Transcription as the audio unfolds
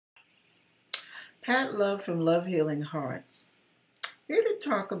Pat Love from Love Healing Hearts. Here to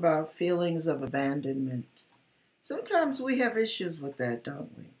talk about feelings of abandonment. Sometimes we have issues with that,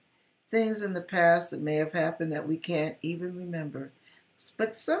 don't we? Things in the past that may have happened that we can't even remember,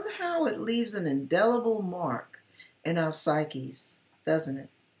 but somehow it leaves an indelible mark in our psyches, doesn't it?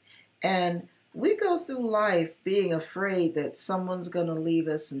 And we go through life being afraid that someone's going to leave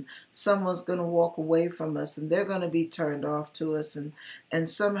us and someone's going to walk away from us and they're going to be turned off to us and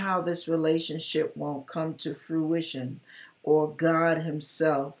somehow this relationship won't come to fruition, or God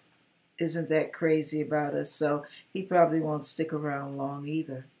himself isn't that crazy about us, so he probably won't stick around long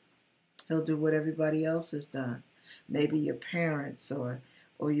either. He'll do what everybody else has done. Maybe your parents or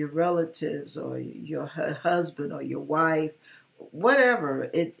your relatives or your husband or your wife, whatever.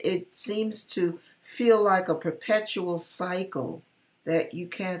 It seems to feel like a perpetual cycle that you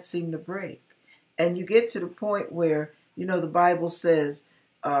can't seem to break. And you get to the point where, the Bible says,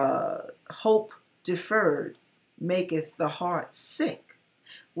 hope deferred maketh the heart sick.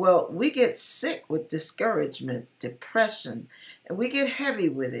 Well, we get sick with discouragement, depression, and we get heavy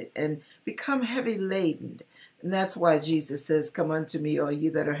with it and become heavy laden. And that's why Jesus says, come unto me, all you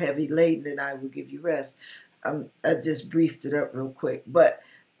that are heavy laden, and I will give you rest. I just briefed it up real quick. But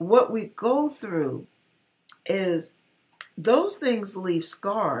what we go through is those things leave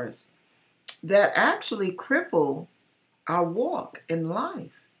scars that actually cripple our walk in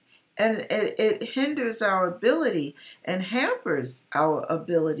life. And it hinders our ability and hampers our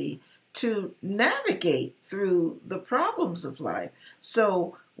ability to navigate through the problems of life.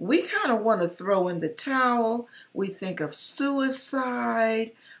 So we kind of want to throw in the towel. We think of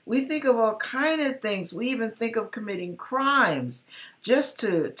suicide. We think of all kind of things. We even think of committing crimes just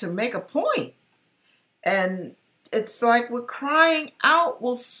to make a point. And it's like we're crying out,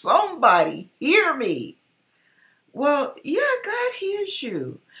 will somebody hear me? Well, yeah, God hears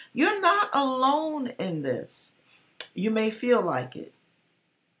you. You're not alone in this. You may feel like it,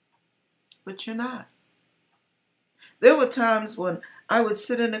 but you're not. There were times when I would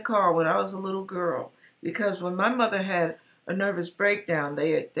sit in the car when I was a little girl, because when my mother had a nervous breakdown,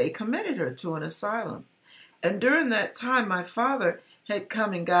 they committed her to an asylum. And during that time, my father had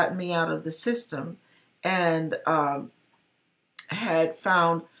come and gotten me out of the system and had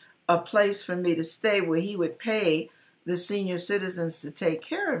found a place for me to stay where he would pay the senior citizens to take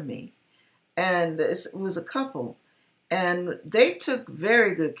care of me. And it was a couple. And they took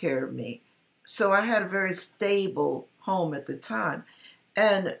very good care of me. So I had a very stable home at the time.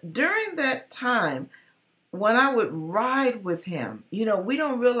 And during that time, when I would ride with him, we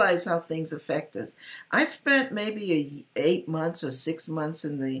don't realize how things affect us. I spent maybe 8 months or 6 months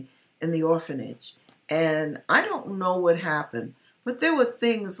in the orphanage. And I don't know what happened, but there were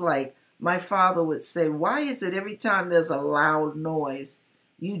things like my father would say, why is it every time there's a loud noise,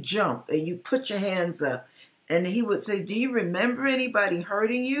 you jump and you put your hands up? And he would say, do you remember anybody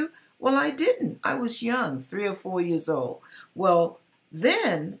hurting you? Well, I didn't. I was young, 3 or 4 years old. Well,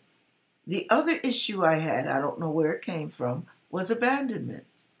 then the other issue I had, I don't know where it came from, was abandonment.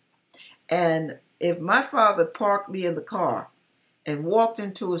 And if my father parked me in the car and walked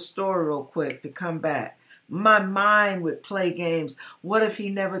into a store real quick to come back, my mind would play games. What if he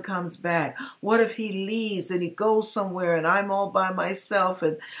never comes back? What if he leaves and he goes somewhere and I'm all by myself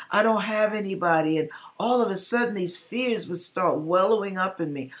and I don't have anybody? And all of a sudden these fears would start wellowing up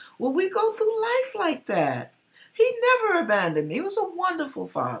in me. Well, we go through life like that. He never abandoned me. He was a wonderful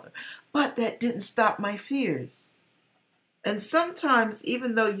father. But that didn't stop my fears. And sometimes,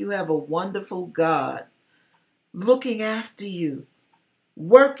 even though you have a wonderful God looking after you,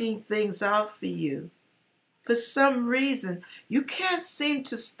 working things out for you, for some reason, you can't seem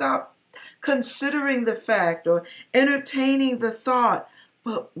to stop considering the fact or entertaining the thought,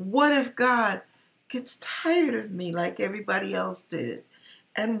 but what if God gets tired of me like everybody else did?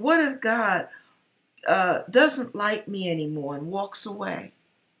 And what if God doesn't like me anymore and walks away?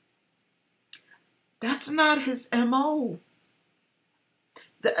 That's not his MO.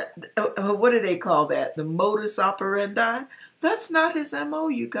 What do they call that? The modus operandi? That's not his MO,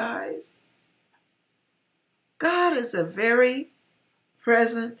 you guys. God is a very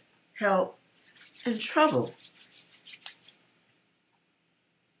present help in trouble.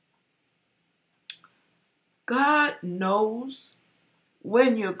 God knows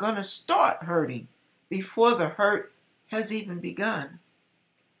when you're going to start hurting before the hurt has even begun.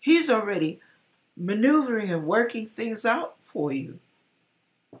 He's already maneuvering and working things out for you.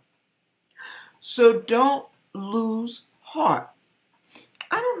 So don't lose heart.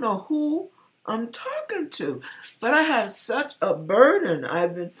 I don't know who I'm talking to, but I have such a burden.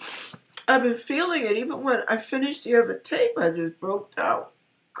 I've been feeling it. Even when I finished the other tape, I just broke out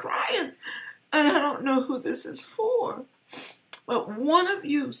crying And I don't know who this is for. But one of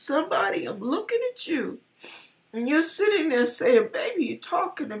you, somebody, I'm looking at you. And you're sitting there saying, baby, you're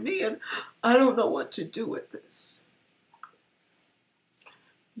talking to me and I don't know what to do with this.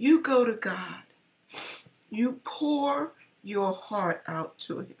 You go to God. You pour your heart out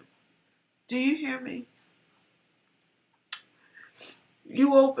to him. Do you hear me?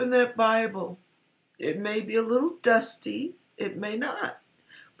 You open that Bible. It may be a little dusty. It may not.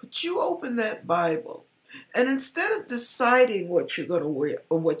 But you open that Bible. And instead of deciding what you're going to wear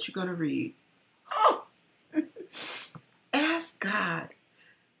or what you're going to read, ask God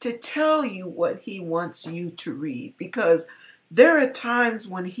to tell you what he wants you to read. Because there are times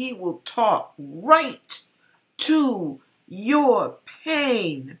when he will talk right to your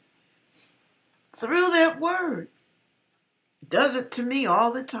pain through that word. Does it to me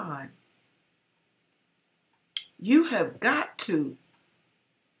all the time. You have got to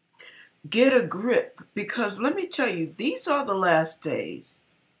get a grip, because let me tell you, these are the last days.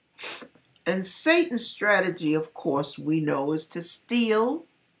 And Satan's strategy, of course, we know, is to steal,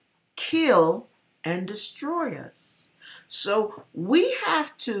 kill, and destroy us. So we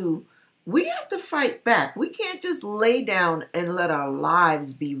have to fight back. We can't just lay down and let our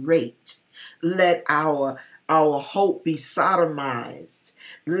lives be raped. Let our hope be sodomized.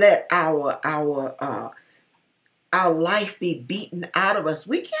 Let our life be beaten out of us.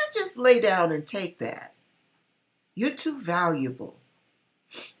 We can't just lay down and take that. You're too valuable.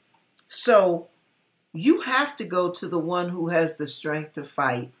 So you have to go to the one who has the strength to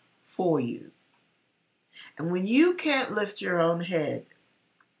fight for you. And when you can't lift your own head,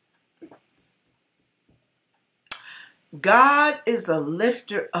 God is a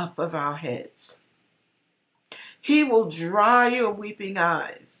lifter up of our heads. He will dry your weeping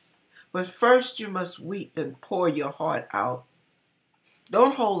eyes. But first you must weep and pour your heart out.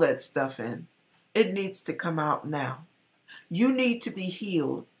 Don't hold that stuff in. It needs to come out now. You need to be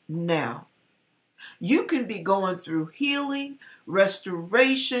healed now. You can be going through healing,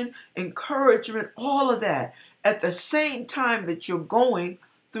 restoration, encouragement, all of that at the same time that you're going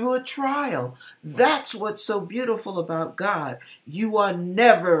through a trial. That's what's so beautiful about God. You are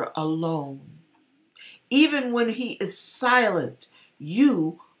never alone. Even when he is silent,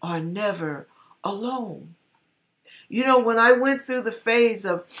 you are never alone. You know, when I went through the phase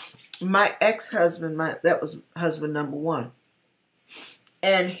of my ex-husband, that was husband number one,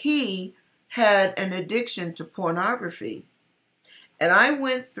 and he had an addiction to pornography. And I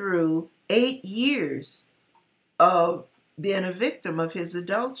went through 8 years of being a victim of his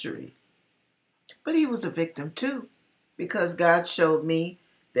adultery. But he was a victim too, because God showed me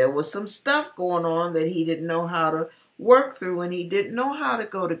there was some stuff going on that he didn't know how to work through, and he didn't know how to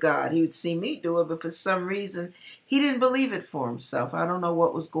go to God. He would see me do it, but for some reason, he didn't believe it for himself. I don't know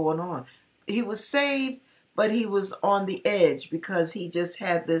what was going on. He was saved, but he was on the edge because he just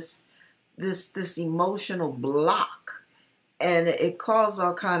had this emotional block, and it caused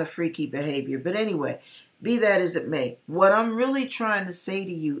all kind of freaky behavior. But anyway, be that as it may, what I'm really trying to say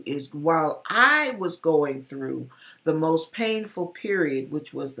to you is, while I was going through the most painful period,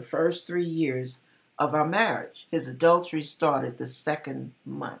 which was the first 3 years of our marriage, his adultery started the 2nd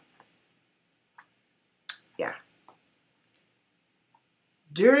month. Yeah.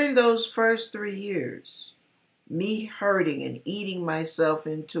 During those first 3 years, me hurting and eating myself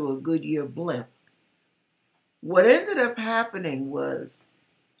into a Goodyear blimp, what ended up happening was,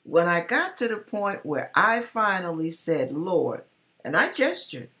 when I got to the point where I finally said, Lord, and I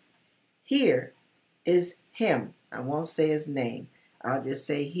gestured, here is him. I won't say his name. I'll just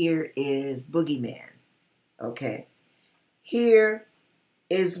say, here is Boogeyman. Okay. Here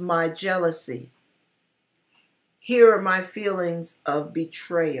is my jealousy. Here are my feelings of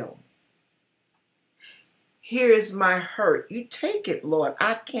betrayal. Here is my hurt. You take it, Lord.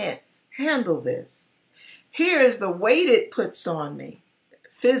 I can't handle this. Here is the weight it puts on me,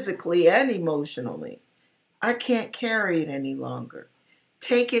 physically and emotionally. I can't carry it any longer.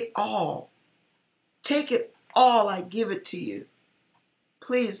 Take it all. Take it all. I give it to you.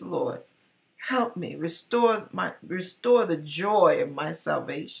 Please, Lord, help me. Restore the joy of my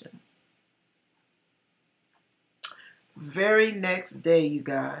salvation. Very next day, you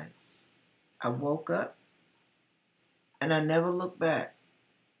guys, I woke up and I never looked back.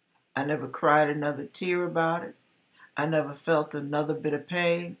 I never cried another tear about it. I never felt another bit of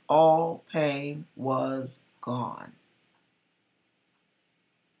pain. All pain was gone.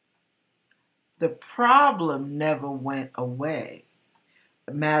 The problem never went away.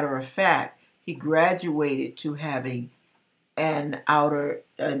 As a matter of fact, he graduated to having an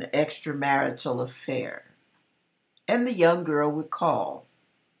extramarital affair. And the young girl would call.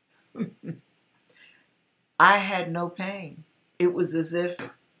 I had no pain. It was as if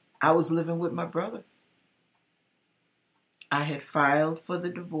I was living with my brother. I had filed for the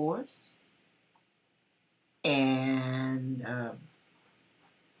divorce, and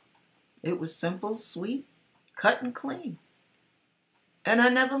it was simple, sweet, cut and clean. And I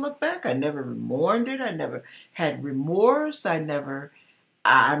never looked back. I never mourned it. I never had remorse.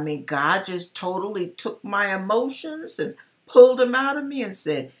 I mean, God just totally took my emotions and pulled them out of me and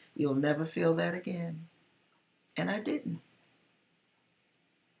said, you'll never feel that again. And I didn't.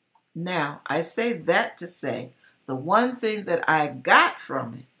 Now, I say that to say the one thing that I got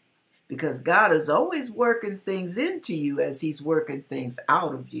from it, because God is always working things into you as he's working things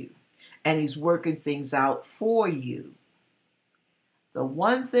out of you. And he's working things out for you. The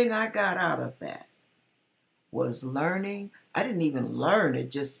one thing I got out of that was learning. I didn't even learn. It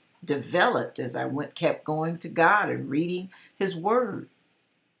just developed as I kept going to God and reading his word.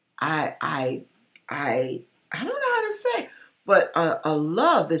 I don't know how to say, but a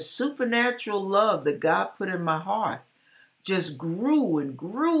love, this supernatural love that God put in my heart just grew and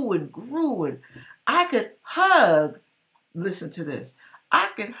grew and grew. And I could hug, listen to this,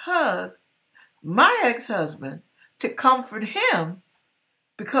 I could hug my ex-husband to comfort him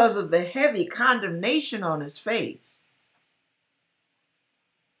because of the heavy condemnation on his face,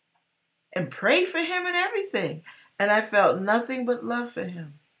 and pray for him and everything. And I felt nothing but love for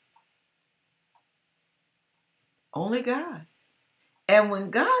him. Only God. And when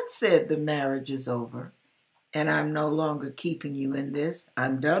God said the marriage is over and I'm no longer keeping you in this,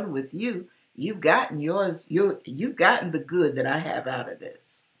 I'm done with you. You've gotten yours. You've gotten the good that I have out of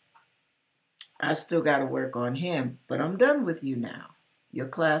this. I still got to work on him, but I'm done with you now. Your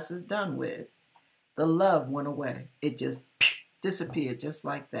class is done with. The love went away. It just disappeared just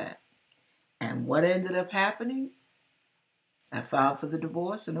like that. And what ended up happening? I filed for the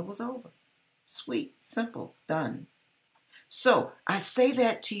divorce and it was over. Sweet, simple, done. So I say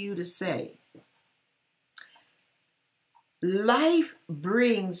that to you to say, life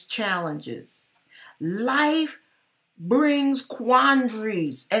brings challenges. Life brings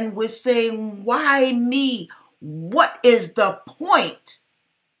quandaries. And we're saying, why me? What is the point?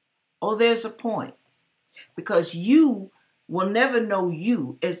 Oh, there's a point. Because you will never know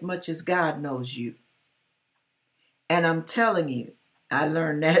you as much as God knows you. And I'm telling you, I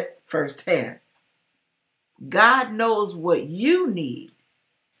learned that firsthand. God knows what you need.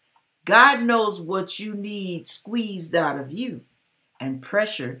 God knows what you need squeezed out of you. And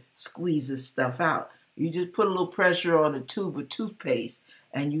pressure squeezes stuff out. You just put a little pressure on a tube of toothpaste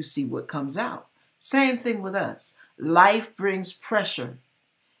and you see what comes out. Same thing with us. Life brings pressure.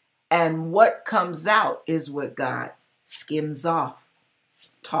 And what comes out is what God skims off,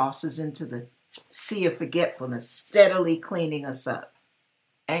 tosses into the sea of forgetfulness, steadily cleaning us up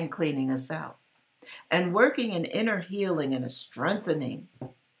and cleaning us out. And working in inner healing and a strengthening.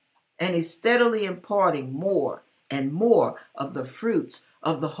 And he's steadily imparting more and more of the fruits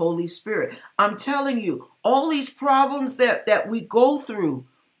of the Holy Spirit. I'm telling you, all these problems that we go through,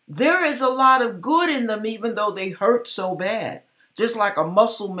 there is a lot of good in them, even though they hurt so bad. Just like a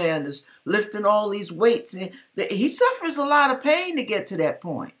muscle man is lifting all these weights. He suffers a lot of pain to get to that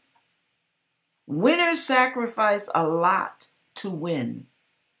point. Winners sacrifice a lot to win.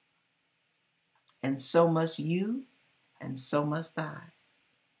 And so must you, and so must I.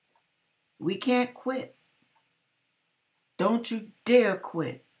 We can't quit. Don't you dare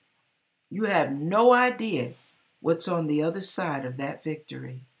quit. You have no idea what's on the other side of that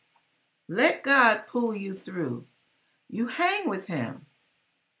victory. Let God pull you through. You hang with him.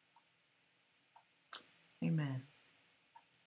 Amen.